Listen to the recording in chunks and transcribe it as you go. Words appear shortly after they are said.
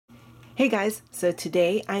Hey guys, so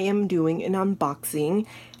today I am doing an unboxing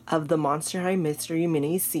of the Monster High Mystery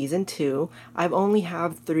Minis Season 2. I've only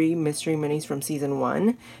have 3 Mystery Minis from Season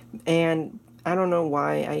 1, and I don't know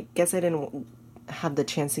why. I guess I didn't have the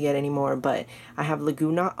chance to get any more, but I have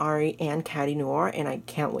Laguna, Ari, and Caddy Noir, and I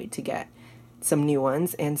can't wait to get some new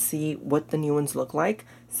ones and see what the new ones look like.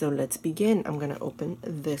 So let's begin. I'm gonna open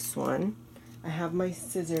this one. I have my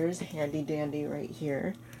scissors handy dandy right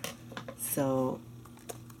here. So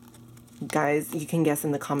guys, you can guess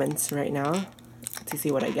in the comments right now to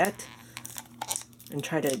see what I get and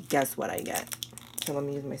try to guess what I get. So let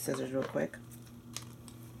me use my scissors real quick.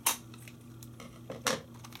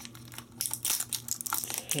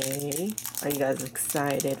 Okay, are you guys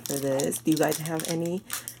excited for this? Do you guys have any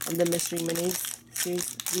of the Mystery Minis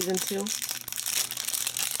season 2?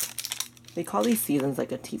 They call these seasons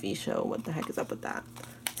like a TV show. What the heck is up with that?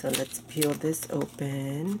 So let's peel this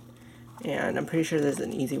open. And I'm pretty sure there's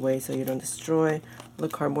an easy way so you don't destroy the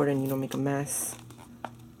cardboard and you don't make a mess.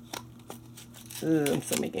 Ugh, I'm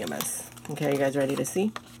still making a mess. Okay, are you guys ready to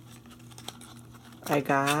see? I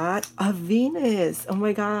got a Venus. Oh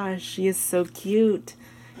my gosh, she is so cute.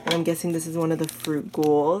 And I'm guessing this is one of the fruit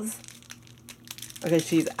ghouls. Okay,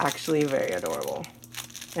 she's actually very adorable.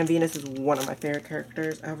 And Venus is one of my favorite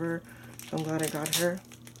characters ever. So I'm glad I got her.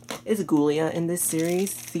 Is Ghoulia in this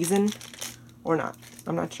season, or not?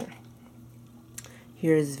 I'm not sure.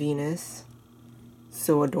 Here's Venus.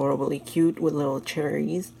 So adorably cute with little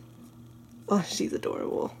cherries. Oh, she's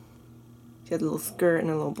adorable. She has a little skirt and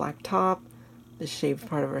a little black top. The shaved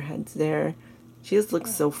part of her head's there. She just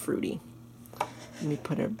looks so fruity. Let me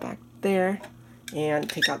put her back there and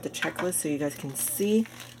take out the checklist so you guys can see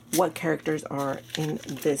what characters are in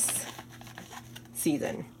this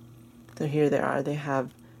season. So here they are. They have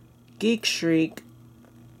Geek Shriek,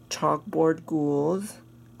 Chalkboard Ghouls,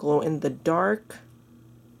 Glow in the Dark,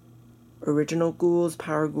 Original Ghouls,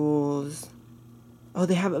 Power Ghouls. Oh,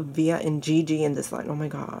 they have Via and Gigi in this line. Oh my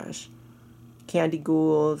gosh. Candy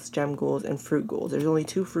Ghouls, Gem Ghouls, and Fruit Ghouls. There's only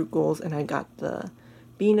 2 Fruit Ghouls, and I got the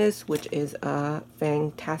Venus, which is a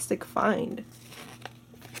fantastic find.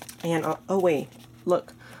 And, oh wait,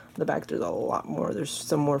 look. The back, there's a lot more. There's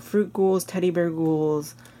some more Fruit Ghouls, Teddy Bear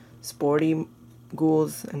Ghouls, Sporty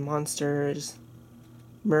Ghouls and Monsters,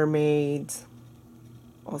 Mermaids,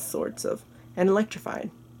 all sorts of, and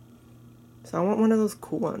Electrified. So I want one of those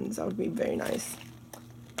cool ones. That would be very nice.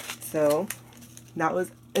 So that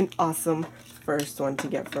was an awesome first one to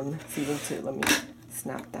get from season 2. Let me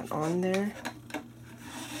snap that on there.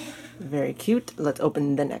 Very cute. Let's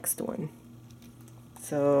open the next one.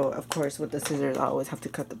 So of course with the scissors I always have to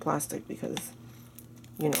cut the plastic because,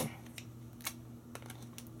 you know,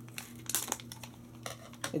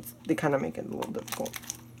 they kind of make it a little difficult.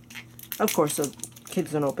 Of course, so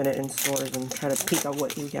kids don't open it in stores and try to peek out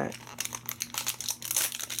what you get.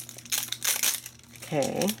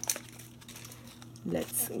 Okay,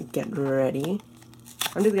 let's get ready.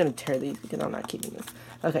 I'm just gonna tear these because I'm not keeping this.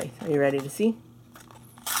 Okay, are you ready to see?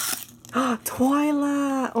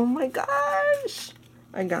 Twyla! Oh my gosh!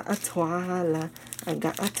 I got a Twyla. I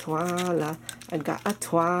got a Twyla. I got a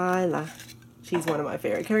Twyla. She's one of my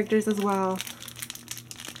favorite characters as well.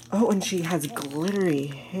 Oh, and she has glittery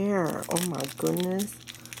hair. Oh my goodness.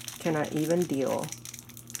 Can I even deal?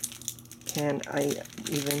 Can I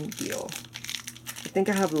even deal? I think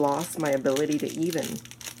I have lost my ability to even.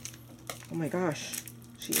 Oh my gosh.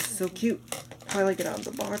 She is so cute. How do I get out of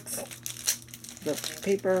the box? The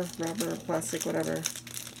paper, rubber, plastic, whatever.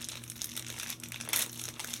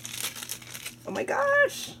 Oh my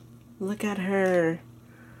gosh. Look at her.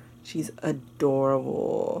 She's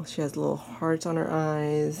adorable. She has little hearts on her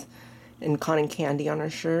eyes and cotton candy on her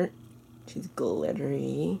shirt. She's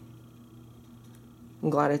glittery. I'm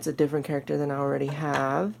glad it's a different character than I already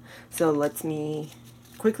have. So let me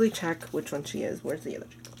quickly check which one she is. Where's the other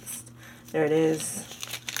checklist? There it is.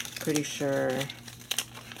 Pretty sure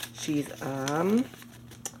she's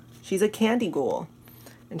a candy ghoul.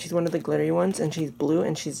 And she's one of the glittery ones, and she's blue,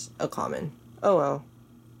 and she's a common. Oh well.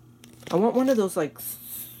 I want one of those like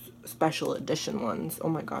special edition ones. Oh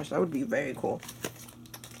my gosh, that would be very cool.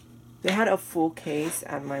 They had a full case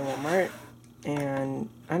at my Walmart, and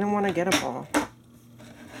I didn't want to get them all.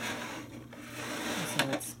 So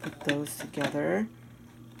let's put those together.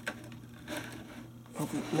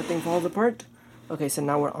 Hope nothing falls apart. Okay, so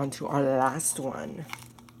now we're on to our last one.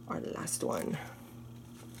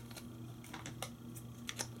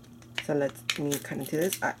 So let me cut into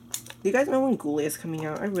this. Do you guys know when Ghoulia is coming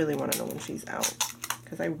out? I really want to know when she's out,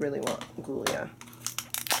 because I really want Ghoulia.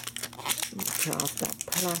 Let me tear off that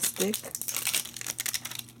plastic.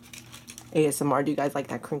 ASMR, do you guys like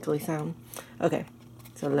that crinkly sound? Okay,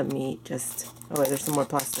 So let me just, oh wait, there's some more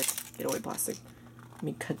plastic. Get away, plastic. Let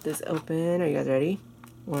me cut this open. Are you guys ready?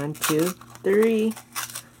 1, 2, 3.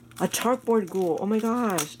 A chalkboard ghoul. Oh my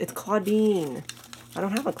gosh, it's Claudine. I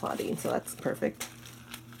don't have a Claudine, so that's perfect.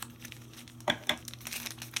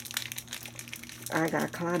 I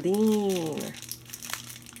got Claudine.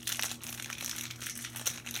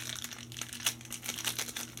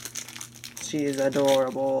 She is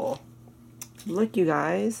adorable. Look, you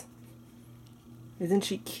guys. Isn't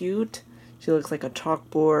she cute? She looks like a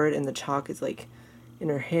chalkboard, and the chalk is like in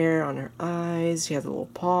her hair, on her eyes. She has a little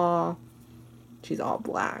paw. She's all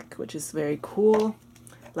black, which is very cool.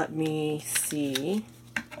 Let me see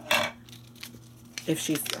if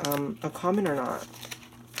she's a common or not.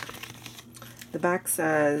 The back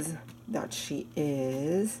says that she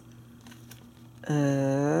is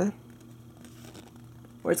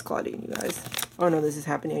where's Claudine, you guys? Oh no, this is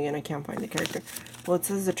happening again. I can't find the character. Well, it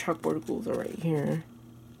says the chalkboard ghouls are right here.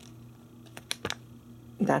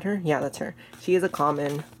 Is that her? Yeah, that's her. She is a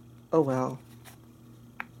common. Oh well.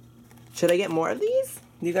 Should I get more of these?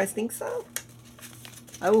 Do you guys think so?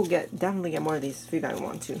 I will definitely get more of these if you guys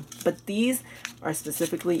want to. But these are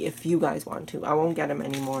specifically if you guys want to. I won't get them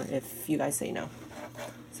anymore if you guys say no.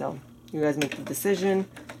 So, you guys make the decision.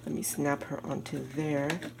 Let me snap her onto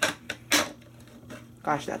there.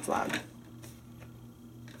 Gosh, that's loud.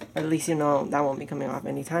 At least you know that won't be coming off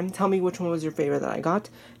anytime. Tell me which one was your favorite that I got.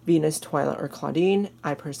 Venus, Twilight, or Claudine.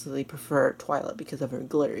 I personally prefer Twilight because of her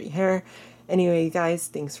glittery hair. Anyway, guys,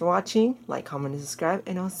 thanks for watching. Like, comment, and subscribe,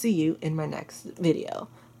 and I'll see you in my next video.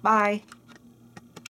 Bye!